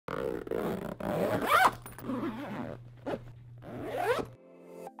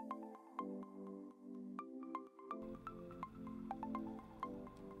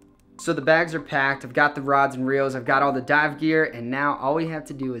So the bags are packed, I've got the rods and reels, I've got all the dive gear, and now all we have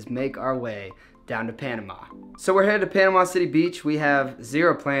to do is make our way down to Panama. So we're headed to Panama City Beach. We have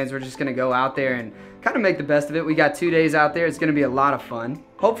zero plans. We're just gonna go out there and kind of make the best of it. We got 2 days out there. It's gonna be a lot of fun.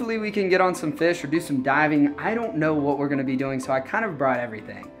 Hopefully we can get on some fish or do some diving. I don't know what we're gonna be doing, so I kind of brought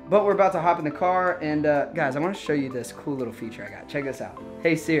everything. But we're about to hop in the car, and guys, I wanna show you this cool little feature I got. Check this out.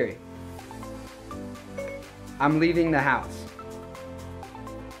 Hey Siri, I'm leaving the house.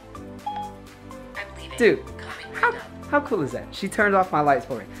 I'm leaving. Dude, how cool is that? She turned off my lights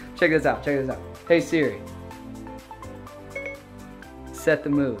for me. Check this out, check this out. Hey Siri, set the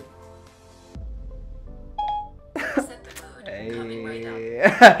mood. Set the mood. Hey. Coming right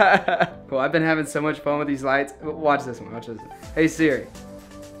up. Cool, I've been having so much fun with these lights. Watch this one, watch this one. Hey Siri,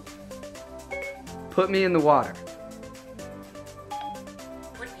 put me in the water.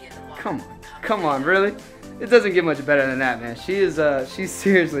 Put me in the water. Come on, really? It doesn't get much better than that, man. She's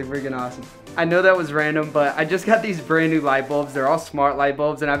seriously freaking awesome. I know that was random, but I just got these brand new light bulbs. They're all smart light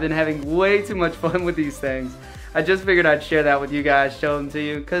bulbs, and I've been having way too much fun with these things. I just figured I'd share that with you guys, show them to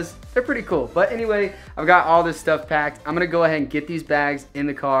you, because they're pretty cool. But anyway, I've got all this stuff packed. I'm gonna go ahead and get these bags in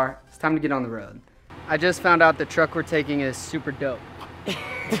the car. It's time to get on the road. I just found out the truck we're taking is super dope.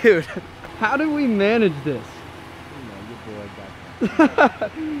 Dude, how did we manage this? You know, your boy got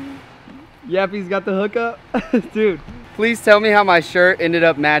that. Yappy's got the hookup? Dude, please tell me how my shirt ended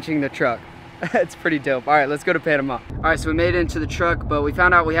up matching the truck. It's pretty dope. All right, let's go to Panama. All right, so we made it into the truck, but we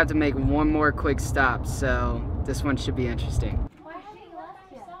found out we have to make one more quick stop, so this one should be interesting. Why haven't you left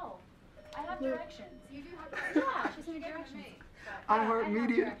yet? I have directions. You do have directions? Yeah, she sent me directions.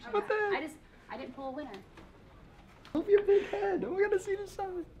 iHeartMedia. What the heck? I didn't pull a winner. Move your big head. Oh, we gotta see the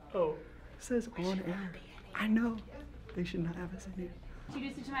sign. Oh, it says on air. I know. They should not have us in here.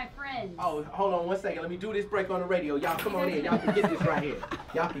 Introduce it to my friends. Oh, hold on one second. Let me do this break on the radio. Y'all come on in. Y'all can get this right here.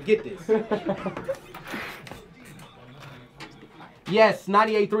 Y'all can get this. Yes,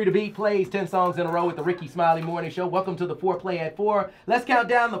 98.3 The Beat plays 10 songs in a row with the Ricky Smiley Morning Show. Welcome to the 4Play at 4. Let's count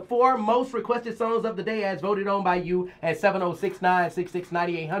down the 4 most requested songs of the day as voted on by you at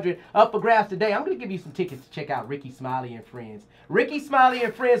 706-966-9800. Up for grabs today. I'm going to give you some tickets to check out Ricky Smiley and Friends. Ricky Smiley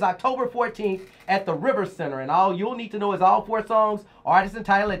and Friends, October 14th at the River Center. And all you'll need to know is all 4 songs, artist and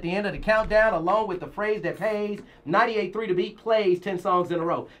title at the end of the countdown, along with the phrase that pays. 98.3 The Beat plays 10 songs in a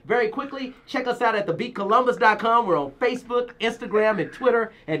row. Very quickly, check us out at thebeatcolumbus.com. We're on Facebook, Instagram, and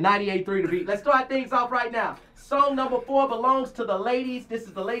Twitter at 98.3 The Beat. Let's start things off right now. Song number 4 belongs to the ladies. This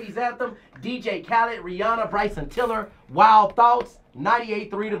is the ladies' anthem. DJ Khaled, Rihanna, Bryson Tiller, Wild Thoughts,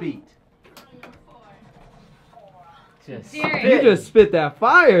 98.3 The Beat. You just spit that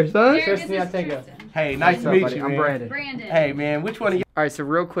fire, son. Hey, nice to meet you, I'm man. Brandon. Hey, man, which one of you? All right, so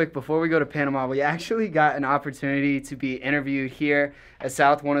real quick, before we go to Panama, we actually got an opportunity to be interviewed here at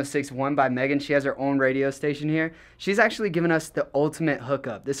South 106.1 by Megan. She has her own radio station here. She's actually given us the ultimate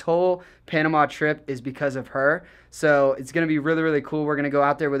hookup. This whole Panama trip is because of her. So it's going to be really, really cool. We're going to go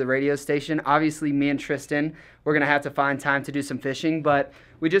out there with a radio station. Obviously, me and Tristan, we're going to have to find time to do some fishing, but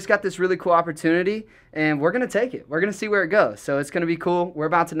we just got this really cool opportunity, and we're going to take it. We're going to see where it goes. So it's going to be cool. We're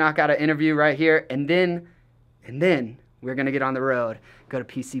about to knock out an interview right here, and then we're going to get on the road, go to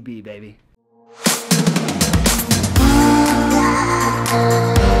PCB, baby.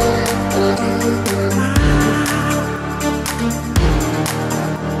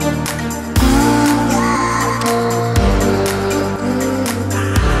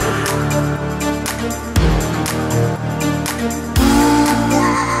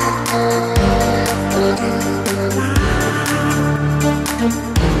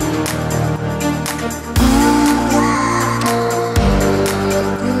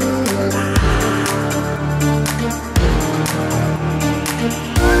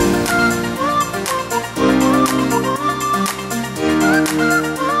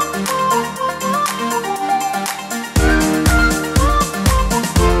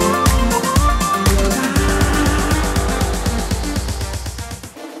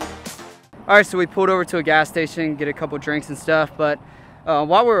 All right, so we pulled over to a gas station, get a couple drinks and stuff, but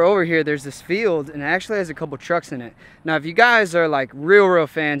while we're over here, there's this field, and it actually has a couple trucks in it. Now, if you guys are like real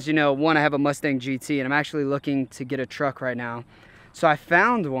fans, you know, I have a Mustang GT, and I'm actually looking to get a truck right now. So I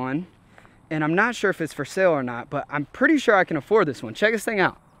found one, and I'm not sure if it's for sale or not, but I'm pretty sure I can afford this one. Check this thing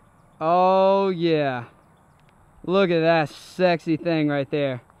out. Oh, yeah. Look at that sexy thing right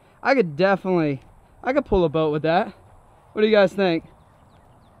there. I could pull a boat with that. What do you guys think?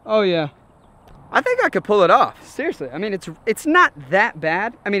 Oh, yeah. I think I could pull it off. Seriously. I mean, it's not that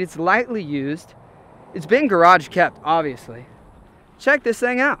bad. I mean, it's lightly used. It's been garage kept, obviously. Check this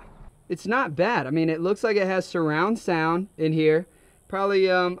thing out. It's not bad. I mean, it looks like it has surround sound in here.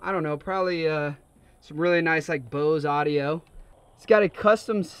 Probably, I don't know, probably some really nice like Bose audio. It's got a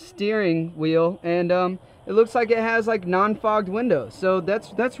custom steering wheel, and it looks like it has like non-fogged windows, so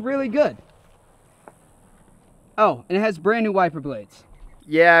that's really good. Oh, and it has brand new wiper blades.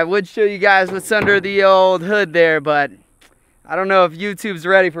 Yeah, I would show you guys what's under the old hood there, but I don't know if YouTube's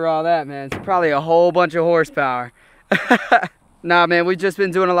ready for all that, man. It's probably a whole bunch of horsepower. Nah, man, we've just been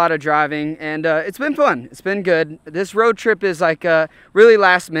doing a lot of driving, and it's been fun. It's been good. This road trip is like really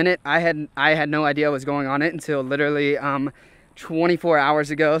last minute. I had no idea what was going on it until literally 24 hours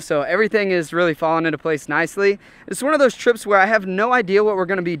ago. So everything is really falling into place nicely. It's one of those trips where I have no idea what we're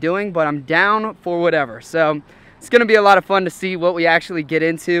going to be doing, but I'm down for whatever. So it's going to be a lot of fun to see what we actually get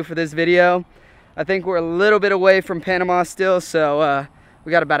into for this video. I think we're a little bit away from Panama still, so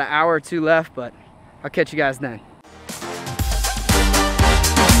we got about an hour or two left, but I'll catch you guys then.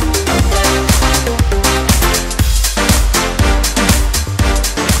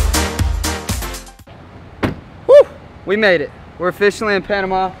 Woo! We made it. We're officially in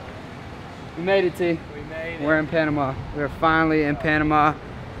Panama. We made it, T. We made it. We're in Panama. We're finally in Panama.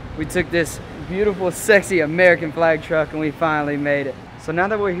 We took this beautiful, sexy American flag truck and we finally made it. So now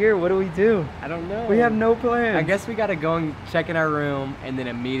that we're here, what do we do? I don't know. We have no plan. I guess we gotta go and check in our room and then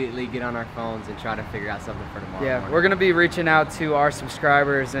immediately get on our phones and try to figure out something for tomorrow morning. We're gonna be reaching out to our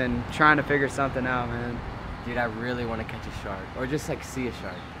subscribers and trying to figure something out, man. Dude, I really want to catch a shark or just like see a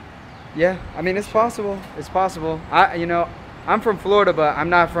shark. Yeah, I mean, it's possible. It's possible. You know, I'm from Florida, but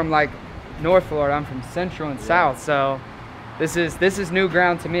I'm not from like North Florida. I'm from Central and South, so this is new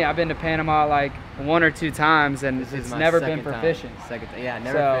ground to me. I've been to Panama like 1 or 2 times, and it's never been for fishing. Yeah,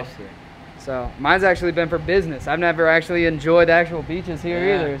 never fished here. So mine's actually been for business. I've never actually enjoyed the actual beaches here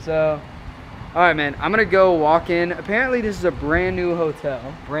either. So, all right, man, I'm gonna go walk in. Apparently, this is a brand new hotel.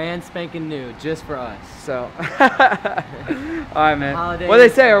 Brand spanking new, just for us. So, all right, man. Holidays. What do they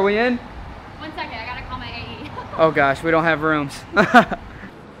say? Are we in? 1 second, I gotta call my AE. Oh gosh, we don't have rooms. All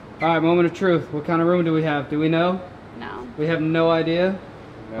right, moment of truth. What kind of room do we have? Do we know? No. We have no idea?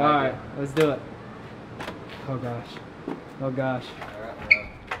 No All idea. right, let's do it. Oh gosh. Oh gosh.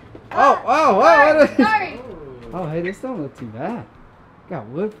 Oh, Sorry. Oh, hey, this don't look too bad. Got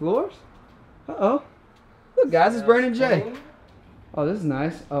wood floors? Uh-oh. Look, guys, it's Brandon J. Oh, this is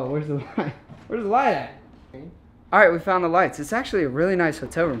nice. Oh, where's the light? Where's the light at? All right, we found the lights. It's actually a really nice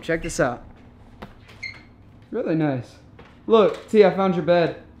hotel room. Check this out. Really nice. Look, T, I found your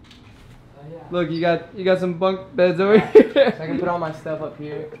bed. Oh, yeah. Look, you got some bunk beds over here. So I can put all my stuff up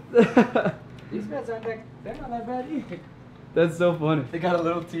here. These beds they're not that bad either. That's so funny. They got a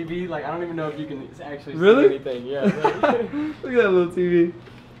little TV, like I don't even know if you can actually Really? see anything. Yeah. Look at that little TV.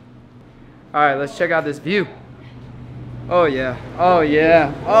 All right, let's check out this view. Oh yeah. Oh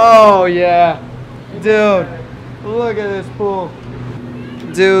yeah. Oh yeah. Dude, look at this pool.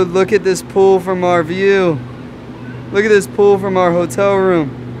 Dude, look at this pool from our view. Look at this pool from our hotel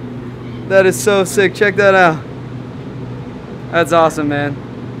room. That is so sick. Check that out. That's awesome, man.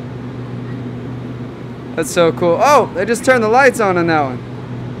 That's so cool. Oh, they just turned the lights on that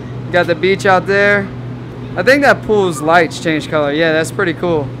one. Got the beach out there. I think that pool's lights changed color. Yeah, that's pretty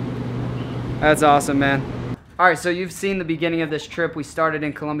cool. That's awesome, man. All right, so you've seen the beginning of this trip. We started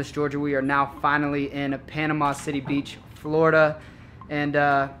in Columbus, Georgia. We are now finally in Panama City Beach, Florida. And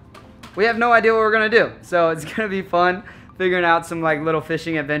we have no idea what we're gonna do. So it's gonna be fun figuring out some like little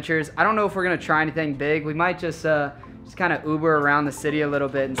fishing adventures. I don't know if we're gonna try anything big. We might just kind of Uber around the city a little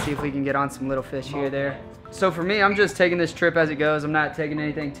bit and see if we can get on some little fish here or there. So for me, I'm just taking this trip as it goes. I'm not taking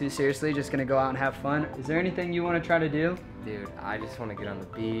anything too seriously, just gonna go out and have fun. Is there anything you wanna try to do? Dude, I just want to get on the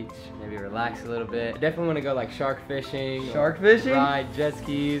beach, maybe relax a little bit. I definitely want to go like shark fishing. Shark fishing? Ride jet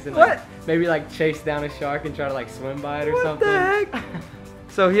skis and What? like, maybe like chase down a shark and try to like swim by it or What something. the heck?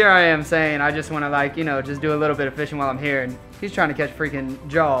 So here I am saying I just want to like, you know, just do a little bit of fishing while I'm here, and he's trying to catch freaking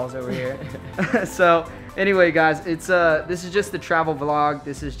jaws over here. So anyway, guys, it's this is just the travel vlog.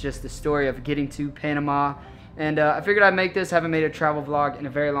 This is just the story of getting to Panama. And I figured I'd make this. Haven't made a travel vlog in a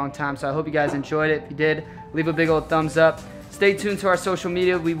very long time, so I hope you guys enjoyed it. If you did, leave a big old thumbs up. Stay tuned to our social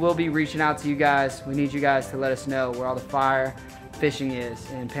media. We will be reaching out to you guys. We need you guys to let us know where all the fire fishing is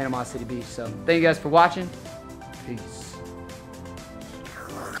in Panama City Beach. So thank you guys for watching. Peace.